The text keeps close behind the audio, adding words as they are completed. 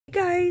Hey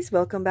guys,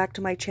 welcome back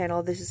to my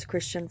channel. This is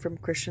Kristianne from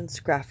Kristianne's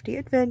Crafty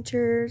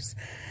Adventures.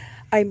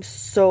 I'm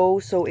so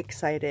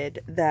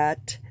excited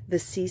that the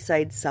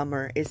Seaside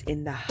summer is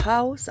in the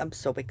house. I'm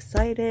so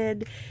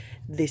excited.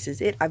 This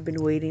is it. I've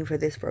been waiting for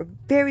this for a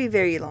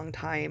very long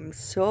time.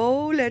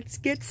 So let's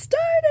get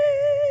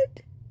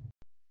started.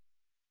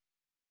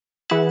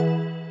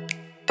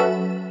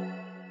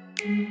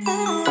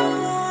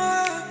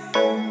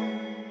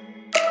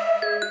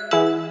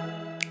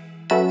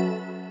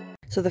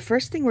 So the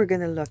first thing we're going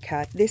to look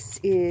at, this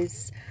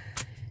is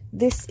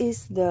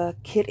the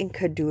Kit and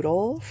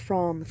Cadoodle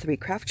from 3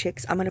 Craft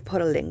Chicks. I'm going to put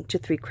a link to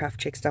 3 Craft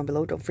Chicks down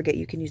below. Don't forget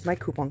you can use my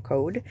coupon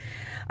code.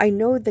 I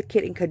know the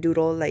Kit and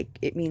Cadoodle, like,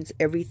 it means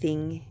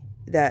everything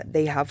that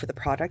they have for the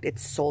product,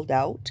 it's sold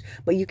out,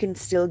 but you can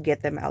still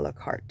get them a la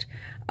carte.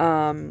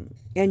 And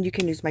you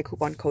can use my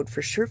coupon code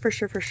for sure.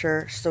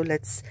 So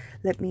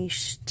let me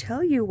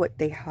tell you what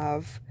they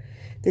have.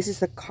 This is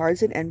the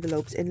cards and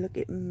envelopes, and look,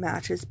 it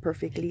matches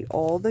perfectly.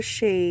 All the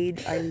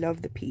shade. I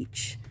love the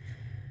peach.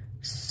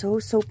 So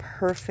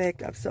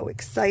perfect. I'm so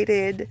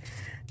excited.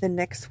 The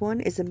next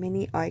one is a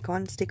mini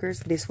icon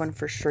stickers. This one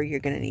for sure you're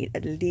going to need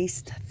at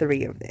least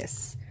 3 of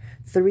this.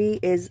 3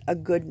 is a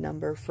good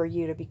number for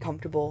you to be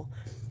comfortable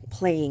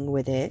playing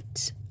with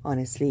it,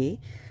 honestly.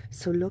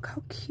 So look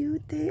how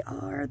cute they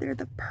are. They're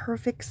the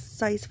perfect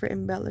size for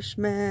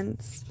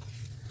embellishments.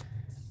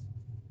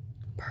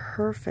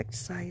 Perfect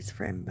size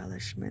for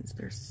embellishments.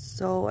 They're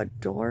so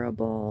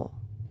adorable.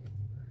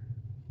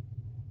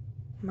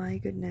 My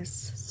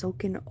goodness,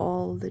 soak in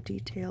all the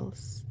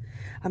details.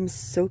 I'm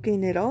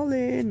soaking it all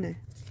in.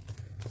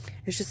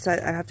 It's just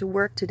that I have to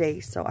work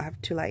today, so I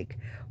have to like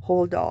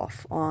hold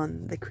off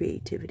on the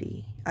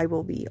creativity. I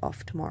will be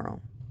off tomorrow.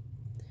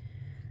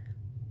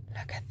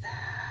 Look at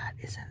that.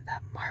 Isn't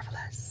that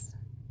marvelous?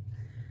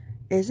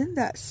 Isn't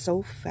that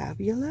so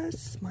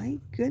fabulous? My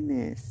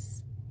goodness.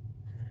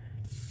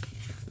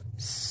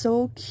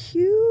 So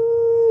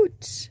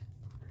cute.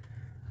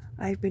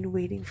 I've been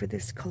waiting for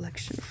this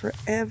collection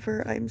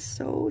forever. I'm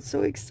so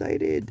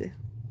excited.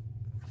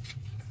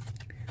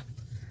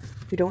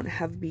 We don't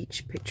have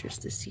beach pictures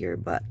this year,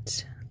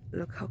 but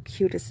look how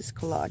cute is this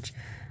collage.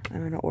 I'm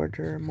going to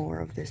order more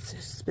of this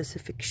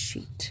specific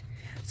sheet.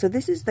 So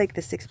this is like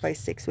the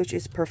 6x6, which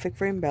is perfect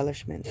for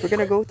embellishments. We're going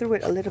to go through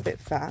it a little bit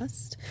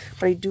fast,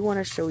 but I do want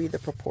to show you the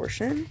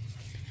proportion.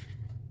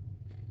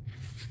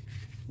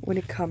 When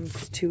it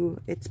comes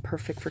to, it's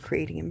perfect for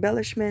creating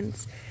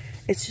embellishments.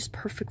 It's just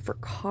perfect for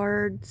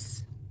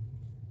cards.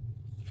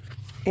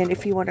 And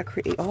if you want to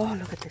create, oh,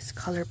 look at this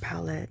color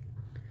palette.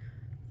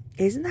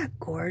 Isn't that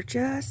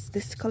gorgeous?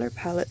 This color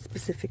palette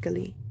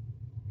specifically.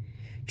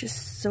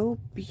 Just so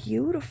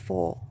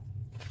beautiful.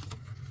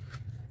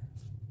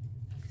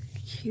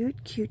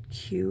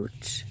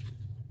 Cute.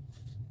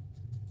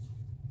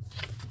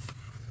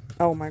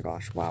 Oh my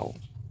gosh, wow.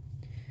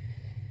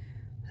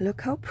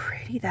 Look how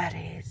pretty that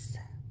is.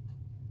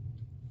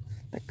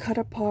 The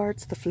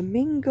cut-aparts, the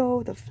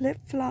flamingo, the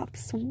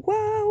flip-flops.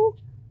 Wow.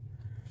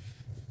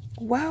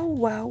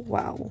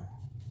 Wow.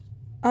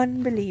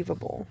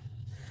 Unbelievable.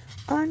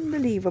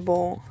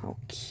 How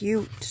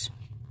cute.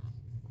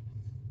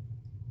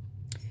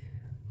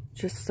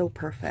 Just so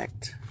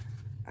perfect.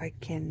 I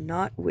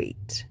cannot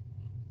wait.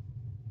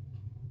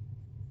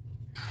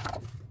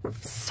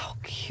 So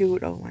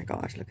cute. Oh my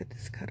gosh, look at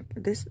this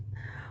cut-apart. This,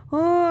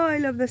 oh, I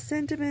love the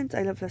sentiments.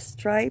 I love the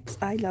stripes.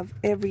 I love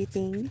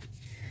everything.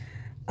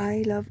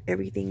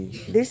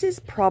 This is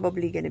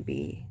probably going to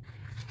be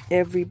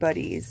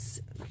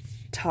everybody's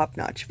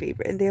top-notch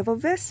favorite. And they have a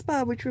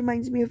Vespa, which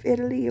reminds me of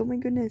Italy. Oh my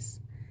goodness.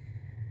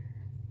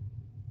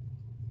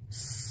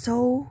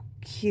 So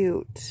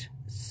cute.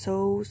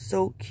 So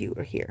cute.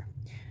 Or here,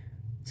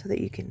 so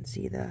that you can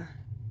see the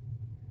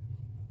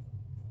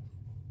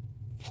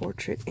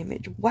portrait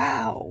image.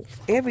 Wow.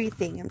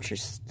 Everything. I'm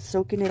just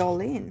soaking it all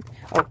in.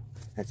 Oh,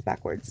 that's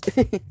backwards.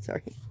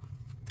 Sorry.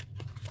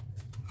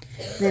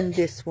 Then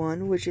this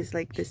one, which is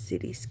like the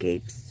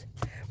cityscapes.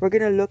 We're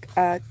going to look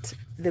at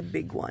the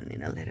big one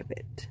in a little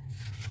bit.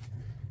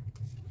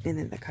 And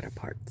then the cut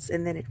aparts.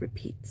 And then it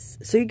repeats.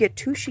 So you get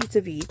 2 sheets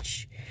of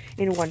each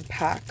in one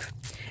pack.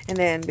 And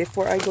then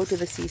before I go to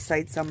the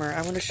Seaside summer,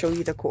 I want to show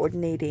you the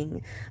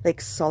coordinating, like,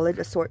 solid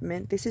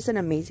assortment. This is an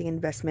amazing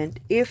investment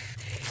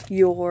if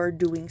you're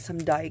doing some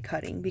die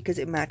cutting, because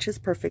it matches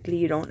perfectly.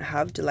 You don't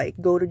have to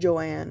like go to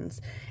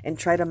Joann's and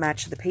try to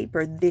match the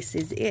paper. This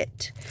is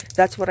it.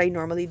 That's what I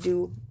normally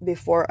do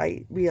before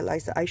I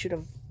realized that I should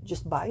have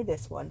just buy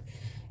this one.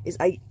 Is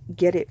I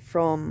get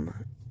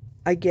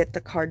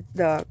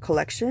the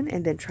collection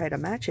and then try to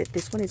match it.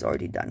 This one is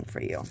already done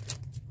for you.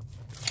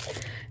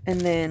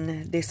 And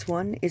then this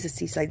one is a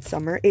Seaside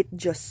Summer. It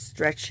just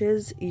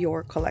stretches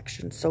your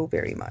collection so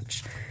very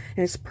much.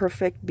 And it's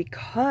perfect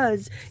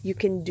because you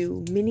can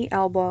do mini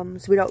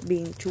albums without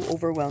being too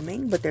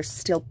overwhelming, but there's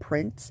still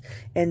prints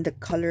and the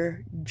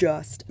color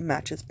just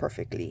matches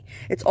perfectly.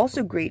 It's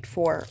also great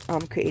for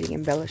creating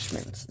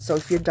embellishments. So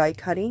if you're die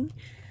cutting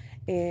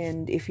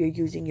and if you're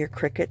using your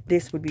Cricut,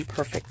 this would be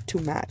perfect to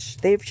match.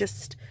 They've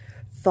just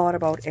thought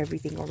about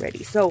everything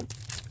already. So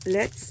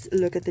let's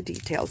look at the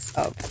details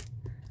of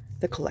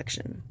the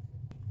collection.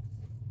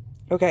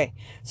 Okay,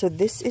 so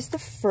this is the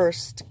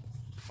first.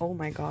 Oh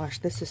my gosh,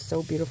 this is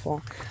so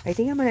beautiful. I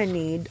think I'm gonna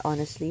need,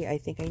 honestly, I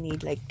think I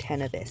need like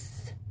 10 of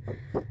this.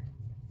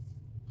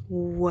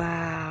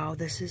 Wow,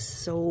 this is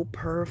so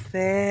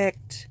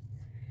perfect.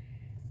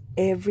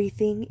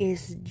 Everything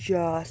is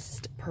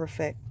just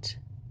perfect.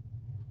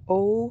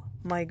 Oh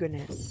my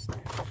goodness.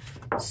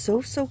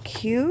 So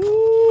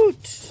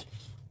cute.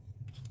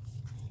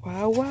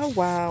 Wow, wow,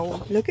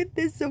 wow. Look at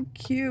this, so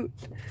cute.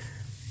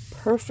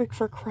 Perfect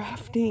for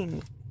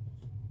crafting.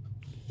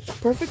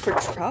 Perfect for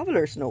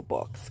traveler's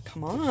notebooks.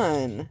 Come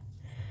on.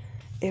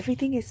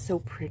 Everything is so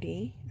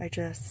pretty. I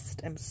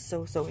just am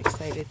so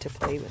excited to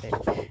play with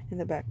it. In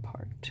the back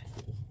part,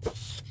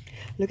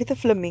 look at the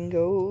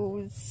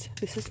flamingos.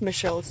 This is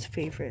Michelle's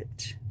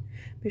favorite.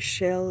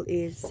 Michelle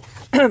is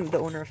the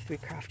owner of 3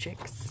 Craft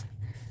Chicks.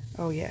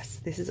 Oh yes,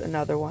 this is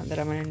another one that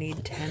I'm gonna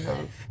need 10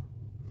 of.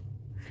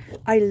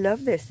 I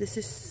love this. This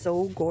is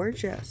so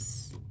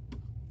gorgeous.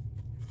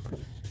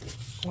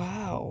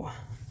 Wow.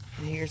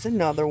 And here's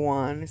another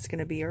one. It's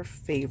gonna be our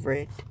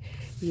favorite,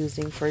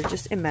 using for,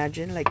 just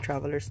imagine, like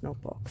traveler's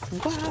notebooks.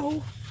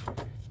 Wow.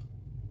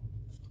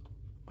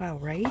 Wow,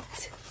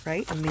 right?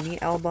 A mini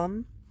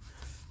album.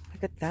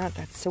 Look at that.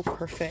 That's so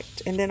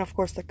perfect. And then of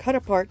course the cut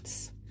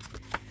aparts.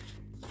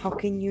 How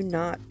can you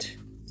not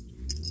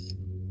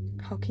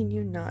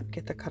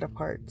get the cut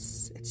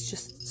aparts? It's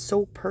just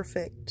so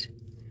perfect.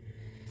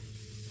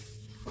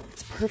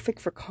 It's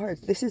perfect for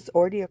cards. This is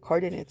already a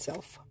card in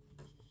itself.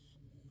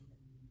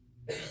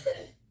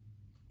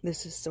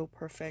 This is so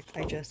perfect.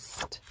 I'm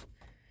just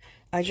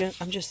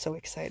so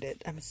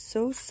excited. I'm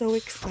so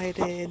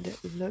excited.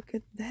 Look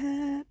at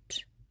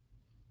that.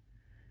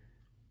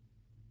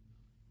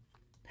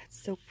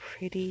 That's so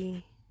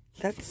pretty.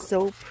 That's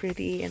so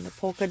pretty. And the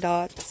polka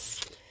dots.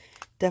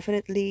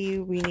 Definitely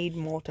we need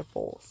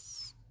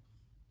multiples.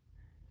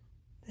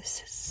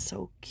 This is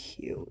so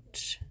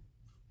cute.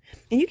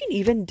 And you can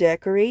even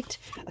decorate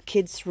a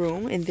kid's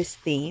room in this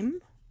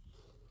theme.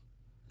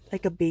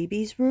 Like a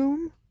baby's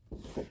room.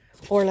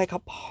 Or like a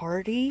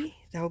party.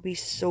 That would be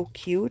so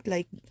cute.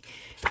 Like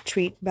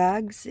treat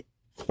bags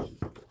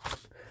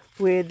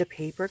with the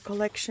paper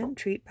collection.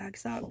 Treat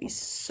bags. That would be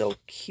so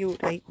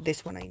cute.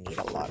 This one I need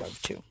a lot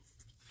of too.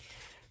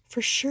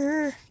 For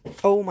sure.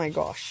 Oh my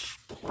gosh.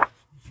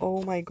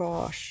 Oh my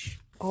gosh.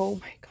 Oh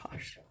my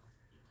gosh.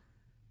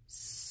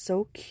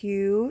 So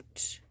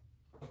cute.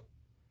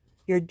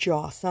 You're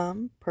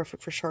jawsome.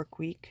 Perfect for Shark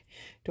Week.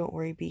 Don't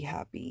worry, be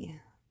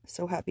happy.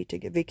 So happy to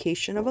get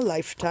vacation of a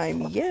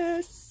lifetime.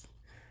 Yes.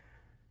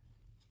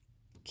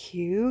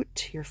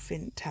 Cute. You're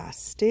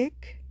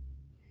fantastic.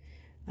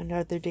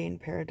 Another day in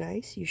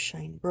paradise. You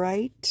shine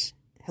bright.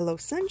 Hello,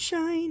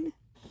 sunshine.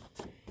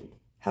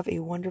 Have a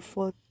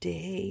wonderful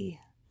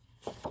day.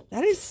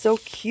 That is so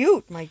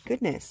cute. My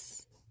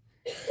goodness.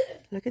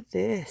 Look at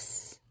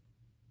this.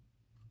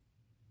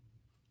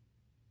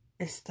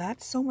 Is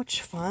that so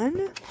much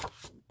fun?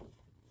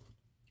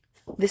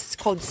 This is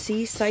called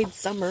Seaside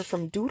Summer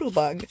from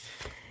Doodlebug.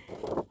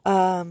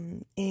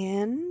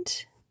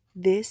 And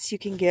this you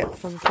can get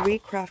from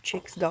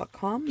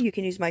 3craftchicks.com. You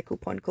can use my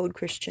coupon code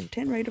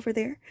Kristianne10 right over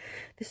there.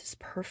 This is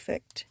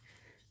perfect.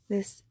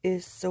 This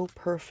is so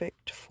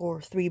perfect for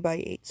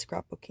 3x8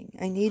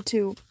 scrapbooking. I need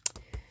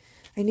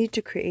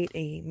to create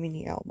a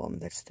mini album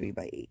that's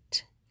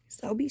 3x8. So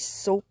that'll be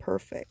so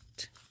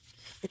perfect.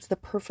 It's the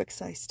perfect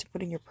size to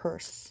put in your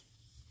purse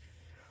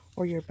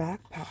or your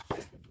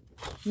backpack.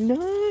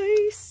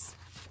 Nice.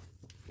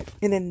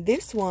 And then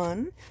this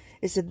one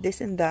is a this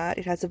and that.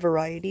 It has a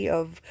variety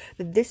of,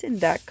 the this and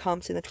that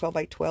comes in a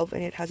 12x12,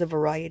 and it has a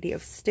variety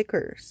of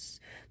stickers.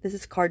 This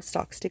is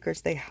cardstock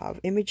stickers. They have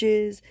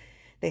images,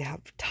 they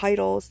have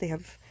titles, they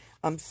have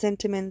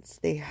sentiments,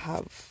 they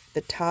have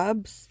the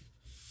tabs,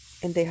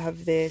 and they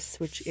have this,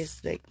 which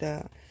is like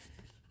the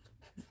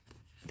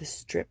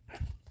strip,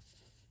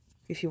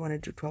 if you want to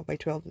do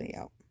 12x12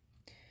 layout.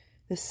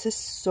 This is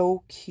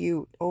so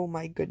cute. Oh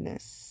my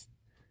goodness.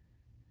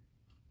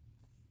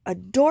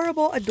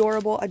 Adorable,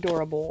 adorable,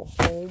 adorable.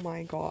 Oh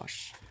my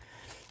gosh.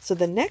 So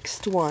the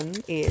next one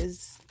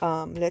is,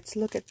 let's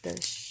look at the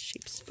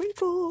shape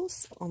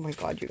sprinkles. Oh my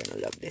god, you're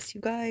gonna love this,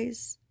 you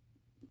guys.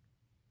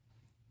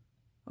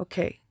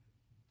 Okay.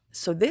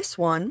 So this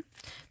one,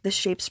 the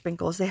shape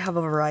sprinkles, they have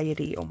a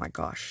variety. Oh my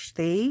gosh.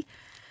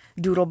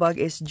 Doodlebug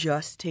is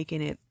just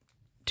taking it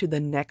to the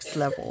next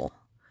level.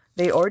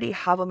 They already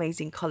have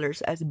amazing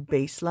colors as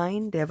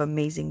baseline. They have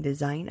amazing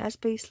design as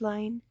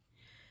baseline.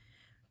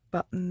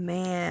 But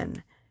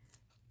man,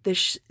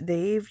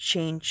 they've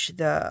changed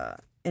the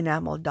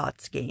enamel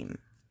dots game.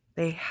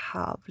 They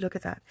have. Look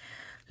at that.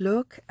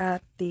 Look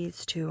at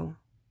these two.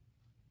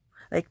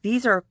 Like,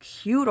 these are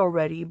cute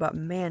already, but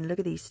man, look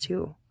at these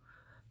two.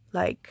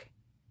 Like,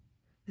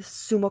 this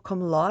summa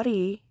cum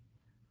laude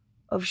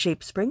of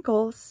shape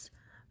sprinkles.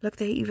 Look,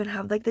 they even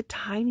have like the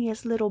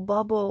tiniest little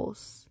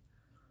bubbles.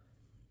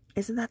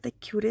 Isn't that the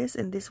cutest?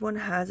 And this one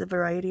has a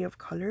variety of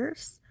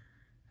colors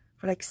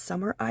for like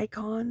summer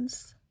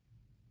icons.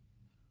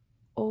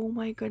 Oh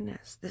my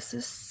goodness, this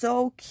is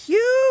so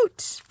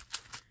cute.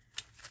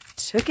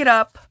 Took it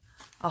up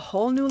a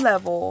whole new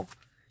level,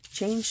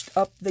 changed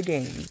up the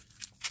game.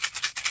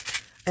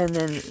 And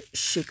then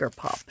shaker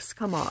pops.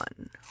 Come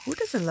on, who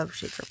doesn't love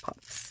shaker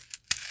pops?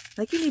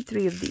 Like, you need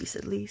 3 of these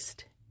at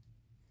least.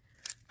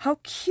 How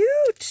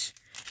cute.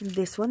 And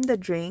this one, the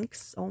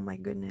drinks. Oh my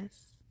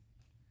goodness,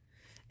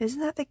 isn't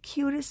that the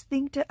cutest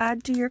thing to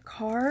add to your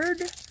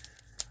card?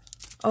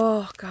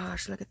 Oh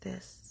gosh, look at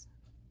this.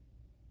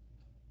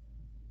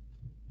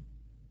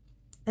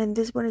 And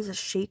this one is a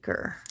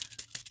shaker.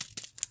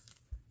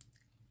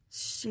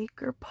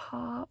 Shaker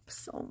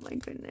pops. Oh my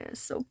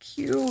goodness, so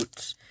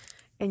cute.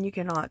 And you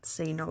cannot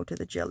say no to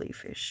the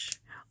jellyfish.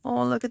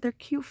 Oh, look at their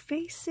cute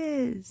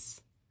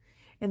faces.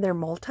 And they're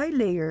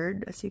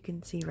multi-layered, as you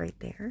can see right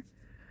there.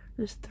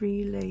 There's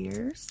 3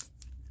 layers.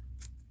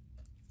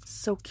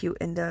 So cute.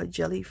 And the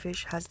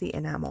jellyfish has the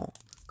enamel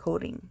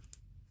coating.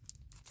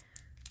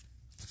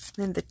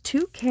 Then the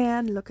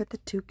toucan, look at the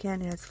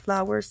toucan, it has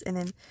flowers, and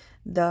then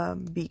the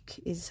beak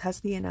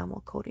has the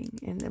enamel coating,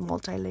 and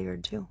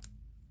multi-layered too.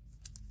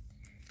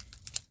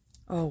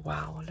 Oh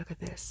wow, look at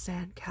this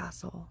sand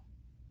castle.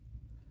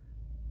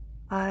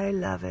 I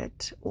love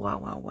it. Wow,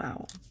 wow,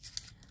 wow.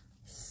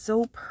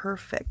 So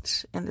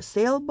perfect. And the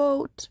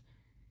sailboat,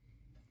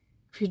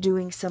 if you're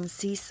doing some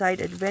seaside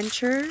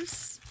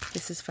adventures,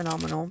 this is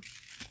phenomenal.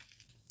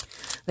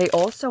 They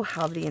also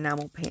have the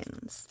enamel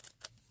pins,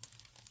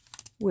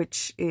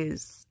 which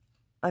is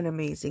an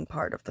amazing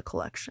part of the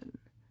collection.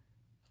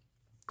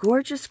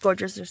 Gorgeous,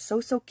 gorgeous. They're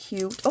so, so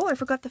cute. Oh, I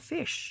forgot the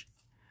fish.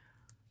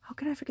 How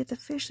can I forget the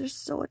fish? They're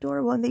so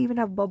adorable. And they even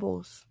have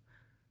bubbles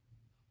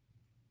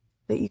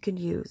that you can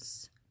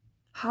use.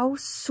 How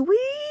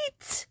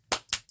sweet!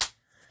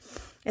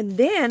 And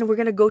then we're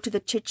going to go to the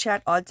chit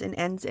chat odds and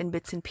ends and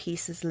bits and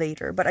pieces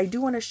later. But I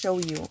do want to show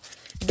you.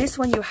 This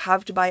one you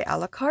have to buy a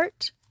la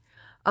carte.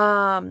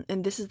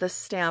 And this is the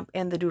stamp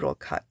and the doodle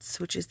cuts,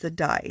 which is the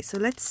die. So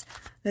let's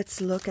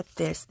look at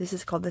this. This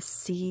is called the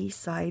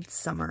Seaside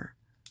Summer.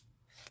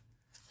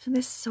 So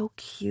this is so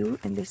cute.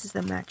 And this is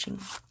the matching.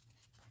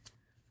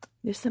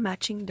 This is the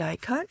matching die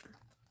cut.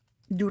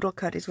 Doodle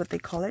cut is what they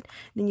call it.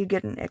 Then you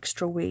get an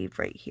extra wave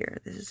right here.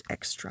 This is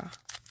extra.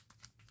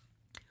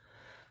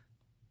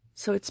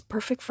 So it's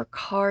perfect for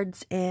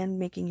cards and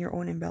making your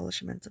own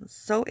embellishments. I'm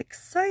so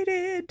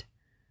excited.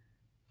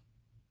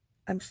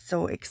 I'm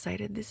so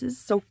excited. This is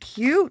so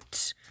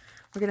cute.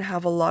 We're going to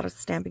have a lot of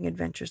stamping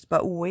adventures.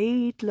 But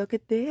wait, look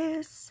at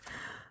this.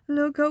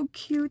 Look how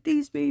cute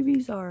these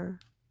babies are.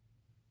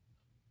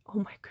 Oh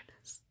my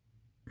goodness.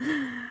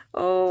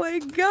 Oh my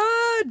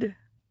god.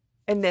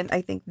 And then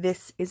I think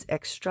this is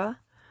extra.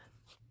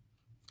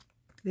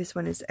 This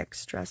one is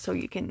extra. So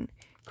you can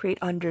create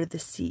under the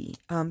sea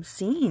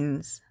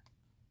scenes.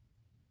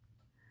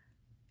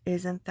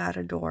 Isn't that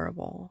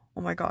adorable?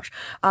 Oh my gosh.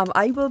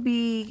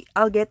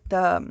 I'll get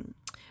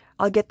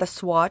the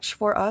swatch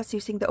for us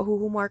using the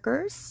Ohuhu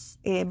markers.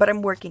 But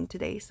I'm working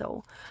today,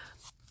 so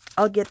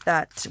I'll get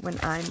that when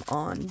I'm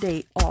on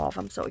day off.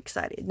 I'm so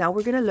excited. Now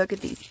we're gonna look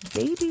at these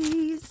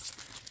babies.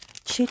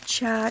 Chit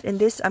chat. And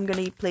this, I'm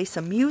gonna play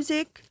some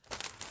music.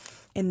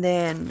 And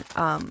then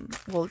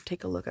we'll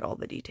take a look at all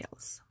the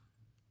details.